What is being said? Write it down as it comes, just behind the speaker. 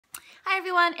Hi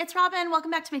everyone, it's Robin. Welcome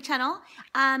back to my channel.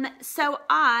 So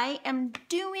I am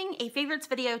doing a favorites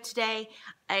video today.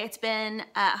 It's been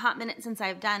a hot minute since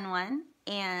I've done one.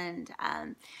 And,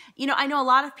 you know, I know a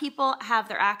lot of people have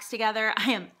their acts together.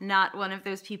 I am not one of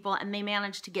those people, and they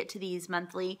manage to get to these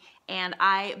monthly. And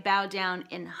I bow down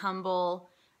in humble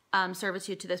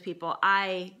servitude to those people.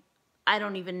 I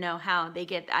don't even know how they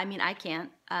get, I mean, I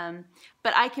can't,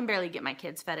 but I can barely get my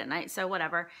kids fed at night, so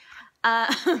whatever.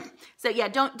 So yeah,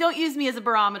 don't use me as a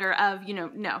barometer of, you know,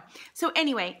 no. So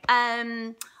anyway,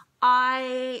 the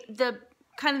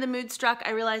mood struck,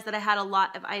 I realized that I had a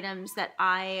lot of items that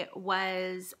I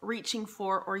was reaching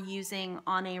for or using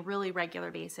on a really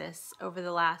regular basis over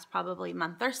the last probably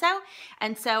month or so.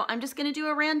 And so I'm just going to do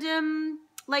a random,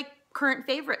 like, current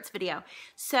favorites video.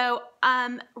 So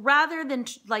rather than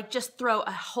like just throw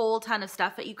a whole ton of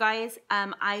stuff at you guys,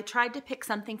 I tried to pick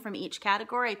something from each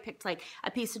category. I picked like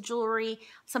a piece of jewelry,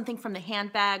 something from the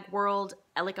handbag world,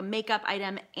 like a makeup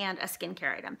item, and a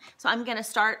skincare item. So I'm gonna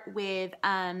start with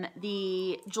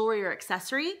the jewelry or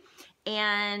accessory.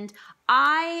 And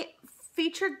I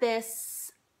featured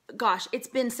this, gosh, it's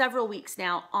been several weeks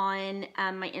now on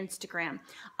my Instagram.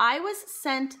 I was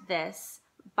sent this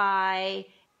by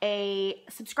a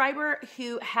subscriber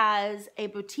who has a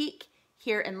boutique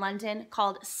here in London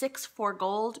called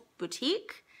SixForGold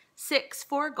Boutique.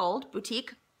 SixForGold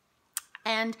Boutique.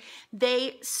 And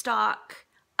they stock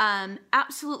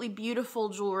absolutely beautiful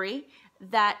jewelry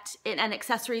and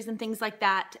accessories and things like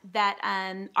that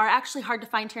are actually hard to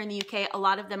find here in the UK. A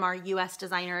lot of them are US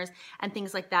designers and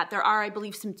things like that. There are, I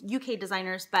believe, some UK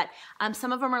designers, but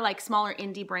some of them are like smaller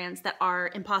indie brands that are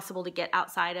impossible to get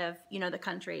outside of, you know, the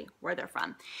country where they're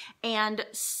from. And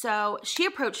so she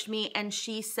approached me and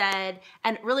she said,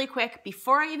 and really quick,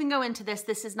 before I even go into this,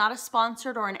 this is not a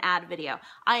sponsored or an ad video.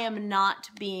 I am not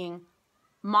being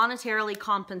monetarily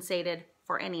compensated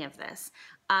for any of this.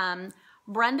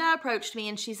 Brenda approached me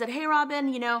and she said, "Hey Robin,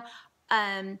 you know,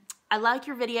 I like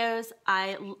your videos.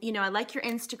 I like your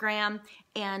Instagram,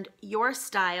 and your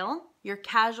style, your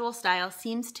casual style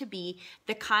seems to be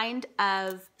the kind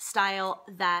of style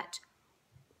that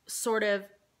sort of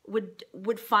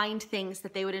would find things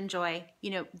that they would enjoy, you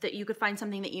know, that you could find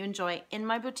something that you enjoy in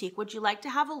my boutique. Would you like to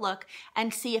have a look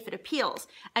and see if it appeals?"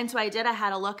 And so I did. I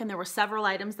had a look and there were several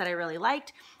items that I really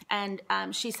liked. And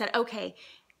she said, "Okay,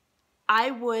 I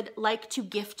would like to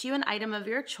gift you an item of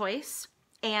your choice,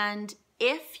 and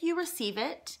if you receive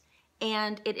it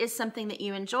and it is something that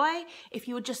you enjoy, if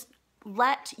you would just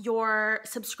let your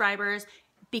subscribers,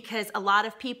 because a lot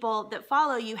of people that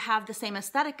follow you have the same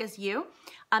aesthetic as you,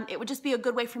 it would just be a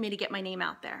good way for me to get my name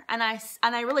out there." And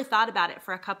I really thought about it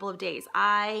for a couple of days.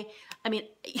 I mean,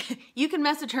 you can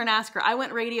message her and ask her. I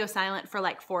went radio silent for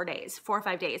like 4 or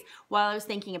 5 days while I was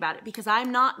thinking about it, because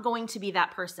I'm not going to be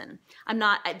that person. I'm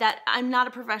not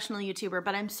a professional YouTuber,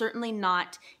 but I'm certainly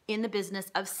not in the business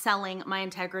of selling my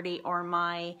integrity or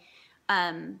my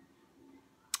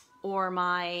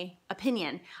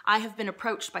opinion. I have been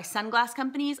approached by sunglass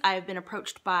companies. I have been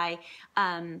approached by,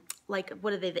 like,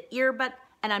 what are they, the earbud,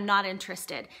 and I'm not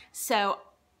interested. So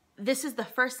this is the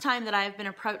first time that I've been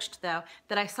approached, though,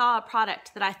 that I saw a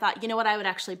product that I thought, you know what, I would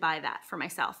actually buy that for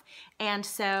myself. And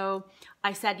so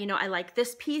I said, you know, I like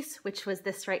this piece, which was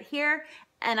this right here.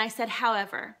 And I said,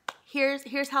 however,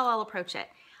 here's how I'll approach it.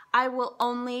 I will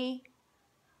only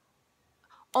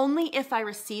if I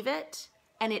receive it,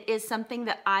 and it is something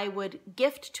that I would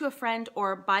gift to a friend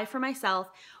or buy for myself,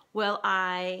 will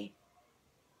I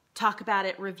talk about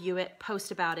it, review it, post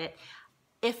about it.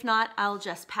 If not, I'll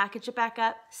just package it back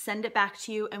up, send it back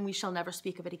to you, and we shall never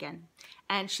speak of it again.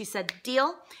 And she said,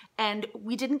 deal. And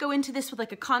we didn't go into this with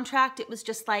like a contract. It was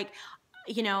just like,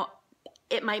 you know,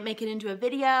 it might make it into a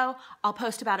video. I'll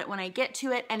post about it when I get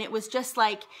to it. And it was just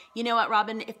like, you know what,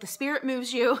 Robin, if the spirit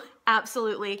moves you,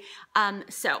 absolutely.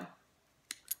 So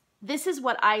this is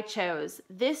what I chose.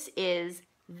 This is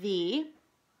the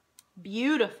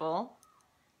beautiful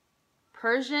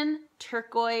Persian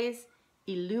turquoise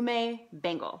Illume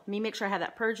bangle. Let me make sure I have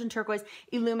that Persian turquoise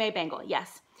Illume bangle.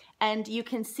 Yes. And you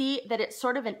can see that it's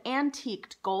sort of an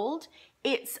antiqued gold.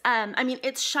 It's, I mean,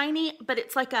 it's shiny, but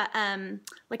it's like a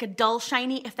dull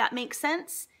shiny, if that makes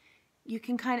sense. You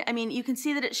can kind of, I mean, you can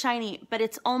see that it's shiny, but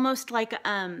it's almost like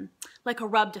a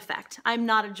rubbed effect. I'm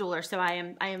not a jeweler, so I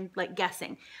am like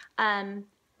guessing.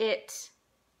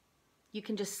 You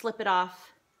can just slip it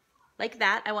off like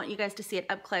that. I want you guys to see it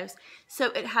up close.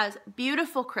 So it has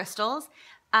beautiful crystals.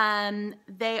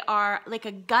 They are like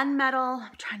a gunmetal.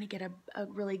 I'm trying to get a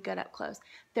really good up close.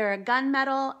 They're a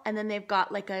gunmetal, and then they've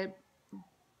got like a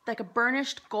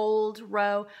burnished gold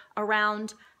row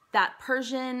around that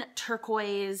Persian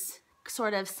turquoise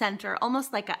sort of center,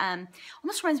 almost like a,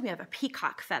 almost reminds me of a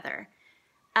peacock feather.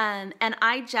 And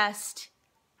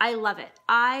I love it.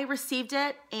 I received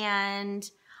it and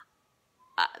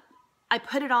I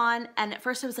put it on, and at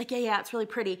first I was like, yeah, it's really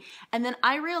pretty. And then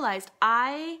I realized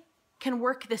I can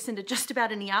work this into just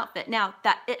about any outfit. Now,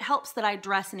 that it helps that I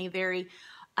dress in a very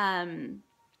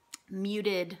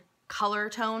muted color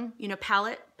tone, you know,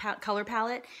 color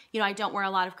palette. You know, I don't wear a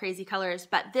lot of crazy colors,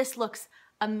 but this looks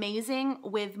amazing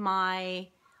with my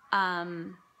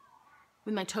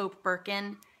taupe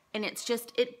Birkin, and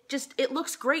it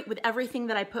looks great with everything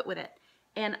that I put with it.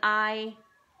 And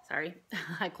sorry,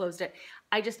 I closed it.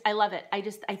 I love it. I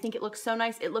think it looks so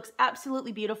nice. It looks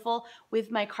absolutely beautiful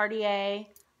with my Cartier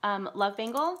Love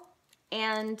Bangle,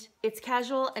 and it's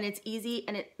casual and it's easy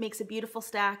and it makes a beautiful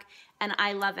stack, and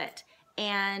I love it.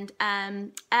 And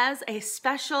as a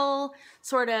special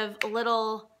sort of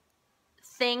little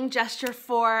gesture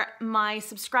for my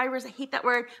subscribers, I hate that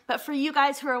word, but for you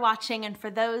guys who are watching and for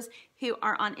those who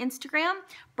are on Instagram,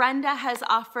 Brenda has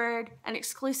offered an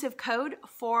exclusive code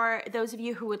for those of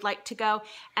you who would like to go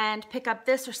and pick up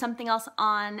this or something else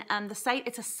on the site.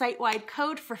 It's a site-wide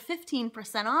code for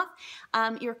 15% off.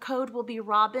 Your code will be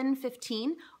Robyn15,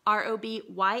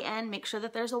 R-O-B-Y-N. Make sure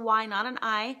that there's a Y, not an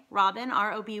I. Robyn,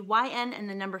 R-O-B-Y-N, and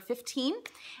the number 15.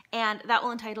 And that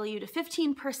will entitle you to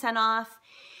 15% off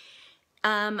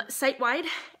site-wide.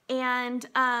 And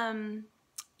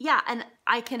yeah, and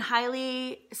I can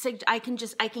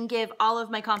I can give all of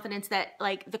my confidence that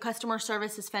like the customer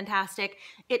service is fantastic.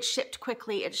 It shipped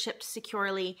quickly, it shipped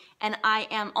securely, and I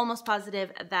am almost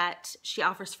positive that she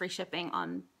offers free shipping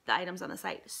on the items on the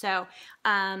site. So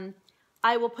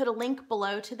I will put a link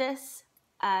below to this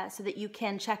so that you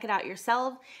can check it out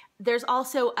yourself. There's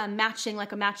also a matching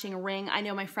ring. I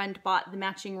know my friend bought the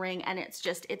matching ring, and it's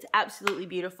absolutely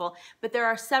beautiful. But there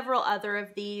are several other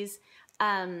of these.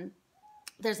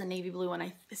 There's a navy blue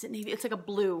one. Is it navy? It's like a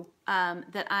blue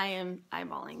that I am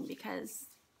eyeballing because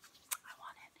I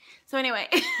want it. So anyway,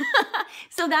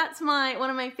 so that's one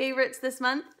of my favorites this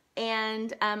month,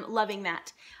 and loving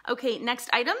that. Okay, next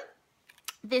item.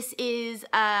 This is,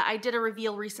 I did a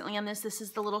reveal recently on this. This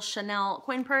is the little Chanel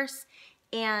coin purse,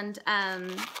 and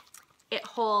it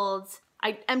holds,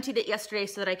 I emptied it yesterday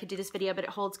so that I could do this video, but it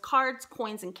holds cards,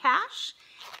 coins, and cash,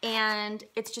 and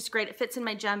it's just great. It fits in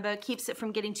my jumbo, keeps it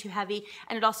from getting too heavy,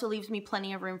 and it also leaves me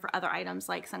plenty of room for other items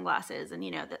like sunglasses and,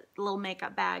 you know, the little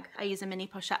makeup bag. I use a mini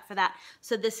pochette for that.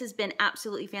 So this has been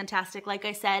absolutely fantastic. Like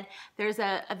I said, there's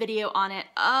a video on it.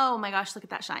 Oh my gosh, look at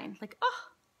that shine. Like, oh,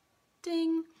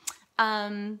 ding.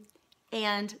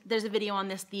 And there's a video on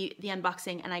this, the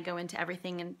unboxing, and I go into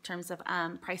everything in terms of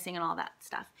pricing and all that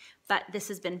stuff. But this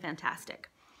has been fantastic.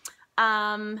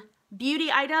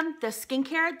 Beauty item, the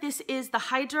skincare. This is the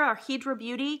Hydra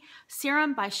Beauty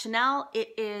Serum by Chanel.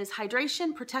 It is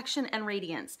hydration, protection, and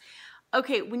radiance.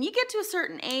 Okay, when you get to a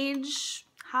certain age,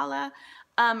 holla,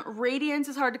 radiance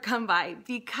is hard to come by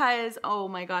because, oh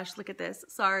my gosh, look at this,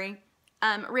 sorry.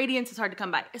 Radiance is hard to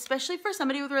come by, especially for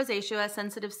somebody with rosacea,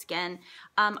 sensitive skin.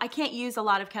 I can't use a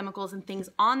lot of chemicals and things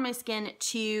on my skin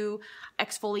to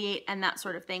exfoliate and that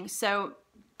sort of thing. So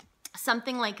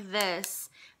something like this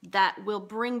that will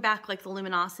bring back like the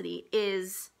luminosity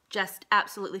is just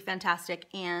absolutely fantastic.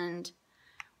 And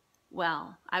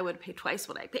well, I would pay twice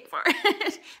what I paid for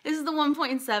it. This is the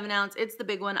 1.7 ounce. It's the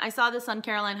big one. I saw this on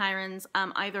Caroline Hyron's,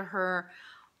 either her,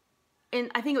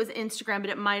 I think it was Instagram, but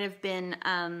it might have been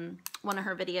one of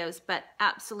her videos, but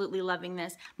absolutely loving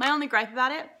this. My only gripe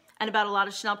about it, and about a lot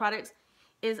of Chanel products,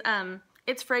 is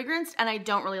it's fragranced, and I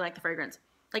don't really like the fragrance.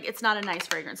 Like, it's not a nice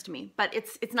fragrance to me, but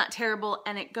it's not terrible,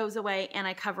 and it goes away, and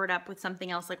I cover it up with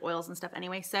something else like oils and stuff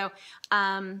anyway. So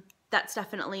that's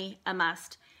definitely a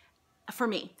must for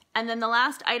me. And then the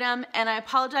last item, and I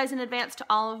apologize in advance to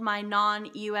all of my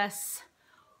non-US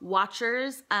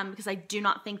watchers, because I do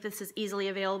not think this is easily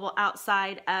available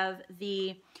outside of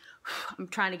the, I'm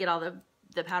trying to get all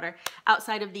the powder,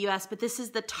 outside of the US, but this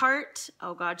is the Tarte,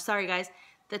 oh god, sorry guys,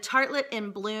 the Tartelette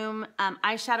in Bloom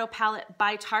eyeshadow palette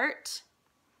by Tarte.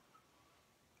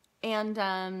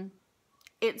 And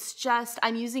it's just,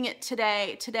 I'm using it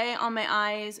today on my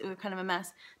eyes. Ooh, kind of a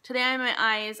mess. Today on my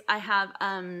eyes, I have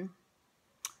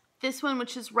this one,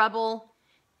 which is Rebel,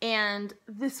 and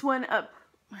this one up,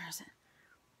 where is it?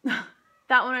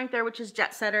 That one right there, which is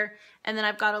Jet Setter, and then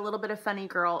I've got a little bit of Funny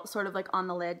Girl sort of like on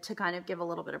the lid to kind of give a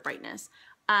little bit of brightness.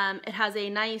 It has a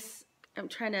nice, I'm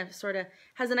trying to sort of,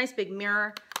 has a nice big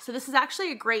mirror. So this is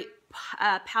actually a great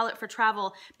palette for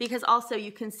travel, because also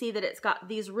you can see that it's got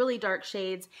these really dark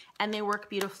shades and they work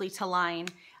beautifully to line.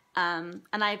 And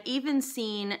I've even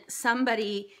seen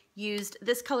somebody used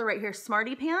this color right here,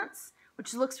 Smarty Pants,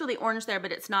 which looks really orange there,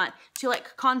 but it's not, to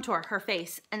like contour her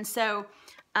face. And so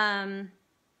I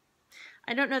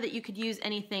don't know that you could use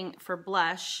anything for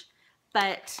blush,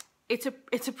 but it's a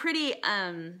pretty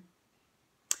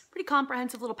pretty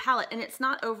comprehensive little palette, and it's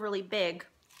not overly big.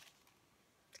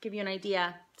 To give you an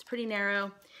idea, it's pretty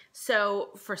narrow.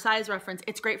 So for size reference,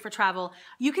 it's great for travel.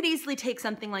 You could easily take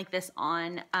something like this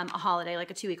on a holiday,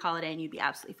 like a 2-week holiday, and you'd be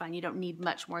absolutely fine. You don't need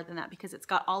much more than that because it's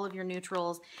got all of your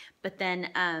neutrals, but then,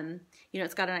 you know,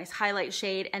 it's got a nice highlight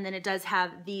shade, and then it does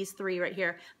have these 3 right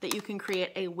here that you can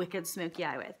create a wicked smoky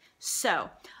eye with. So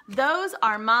those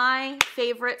are my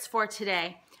favorites for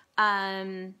today.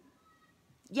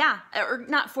 Yeah, or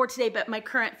not for today, but my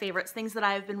current favorites, things that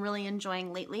I've been really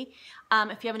enjoying lately.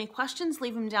 If you have any questions,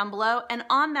 leave them down below. And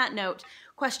on that note,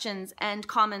 questions and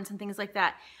comments and things like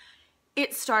that,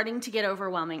 it's starting to get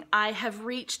overwhelming. I have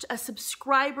reached a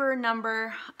subscriber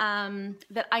number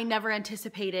that I never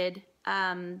anticipated.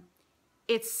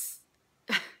 It's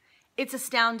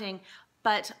astounding,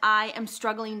 but I am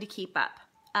struggling to keep up.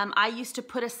 I used to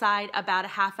put aside about a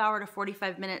half hour to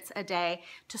 45 minutes a day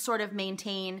to sort of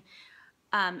maintain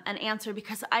an answer,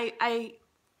 because I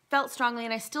felt strongly,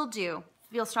 and I still do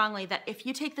feel strongly, that if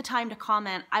you take the time to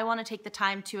comment, I want to take the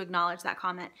time to acknowledge that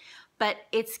comment. But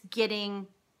it's getting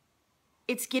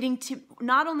to,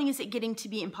 not only is it getting to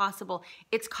be impossible,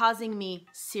 it's causing me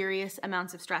serious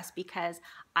amounts of stress, because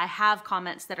I have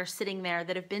comments that are sitting there,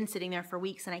 that have been sitting there for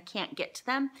weeks, and I can't get to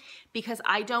them because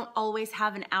I don't always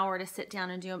have an hour to sit down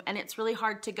and do them. And it's really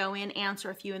hard to go in, answer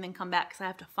a few, and then come back because I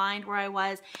have to find where I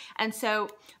was. And so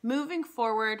moving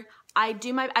forward, I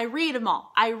read them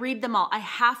all. I read them all. I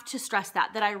have to stress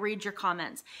that I read your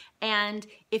comments. And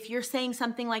if you're saying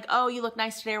something like, oh, you look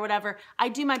nice today or whatever, I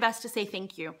do my best to say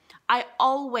thank you. I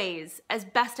always, as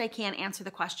best I can, answer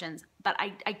the questions, but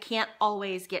I can't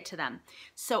always get to them.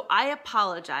 So I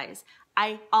apologize.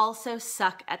 I also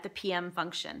suck at the PM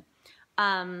function.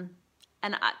 And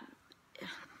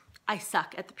I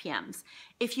suck at the PMs.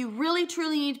 If you really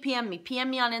truly need to PM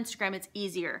me on Instagram. It's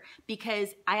easier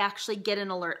because I actually get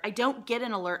an alert. I don't get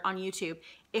an alert on YouTube.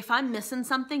 If I'm missing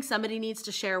something, somebody needs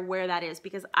to share where that is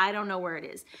because I don't know where it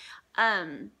is.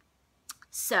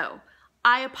 So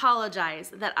I apologize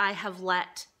that I have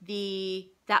let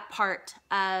that part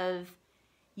of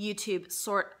YouTube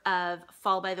sort of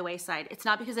fall by the wayside. It's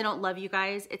not because I don't love you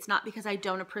guys. It's not because I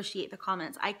don't appreciate the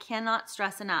comments. I cannot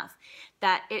stress enough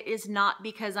that it is not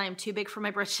because I'm too big for my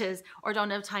britches or don't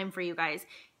have time for you guys.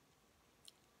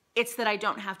 It's that I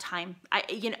don't have time.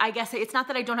 I guess it's not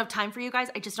that I don't have time for you guys.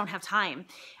 I just don't have time.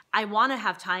 I want to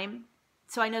have time.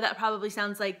 So I know that probably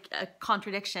sounds like a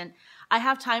contradiction. I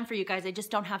have time for you guys. I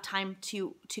just don't have time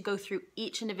to go through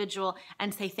each individual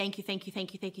and say thank you, thank you,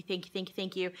 thank you, thank you, thank you, thank you,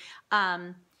 thank you,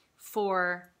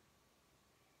 for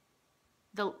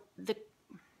the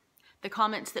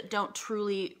comments that don't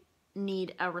truly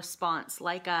need a response,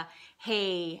 like a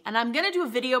hey. And I'm gonna do a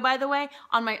video, by the way,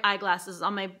 on my eyeglasses,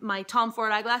 on my Tom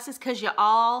Ford eyeglasses, because you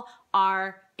all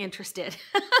are interested.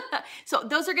 So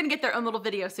those are gonna get their own little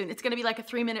video soon. It's gonna be like a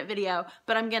 3-minute video,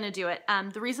 but I'm gonna do it.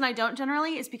 The reason I don't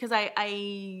generally is because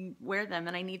I wear them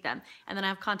and I need them, and then I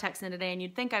have contacts in today, and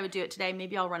you'd think I would do it today.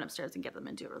 Maybe I'll run upstairs and get them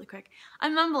and do it really quick.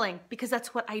 I'm mumbling because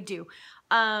that's what I do.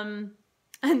 And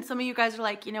some of you guys are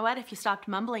like, you know what, if you stopped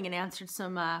mumbling and answered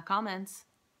some comments.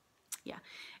 Yeah.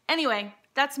 Anyway,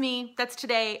 that's me. That's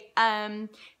today.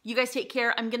 You guys take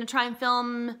care. I'm gonna try and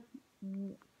film.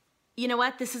 You know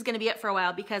what? This is going to be it for a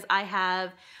while because I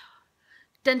have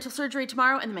dental surgery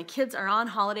tomorrow and my kids are on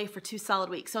holiday for 2 solid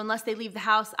weeks. So unless they leave the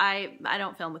house, I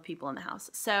don't film with people in the house.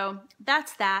 So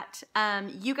that's that.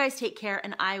 You guys take care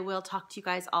and I will talk to you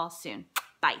guys all soon.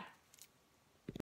 Bye.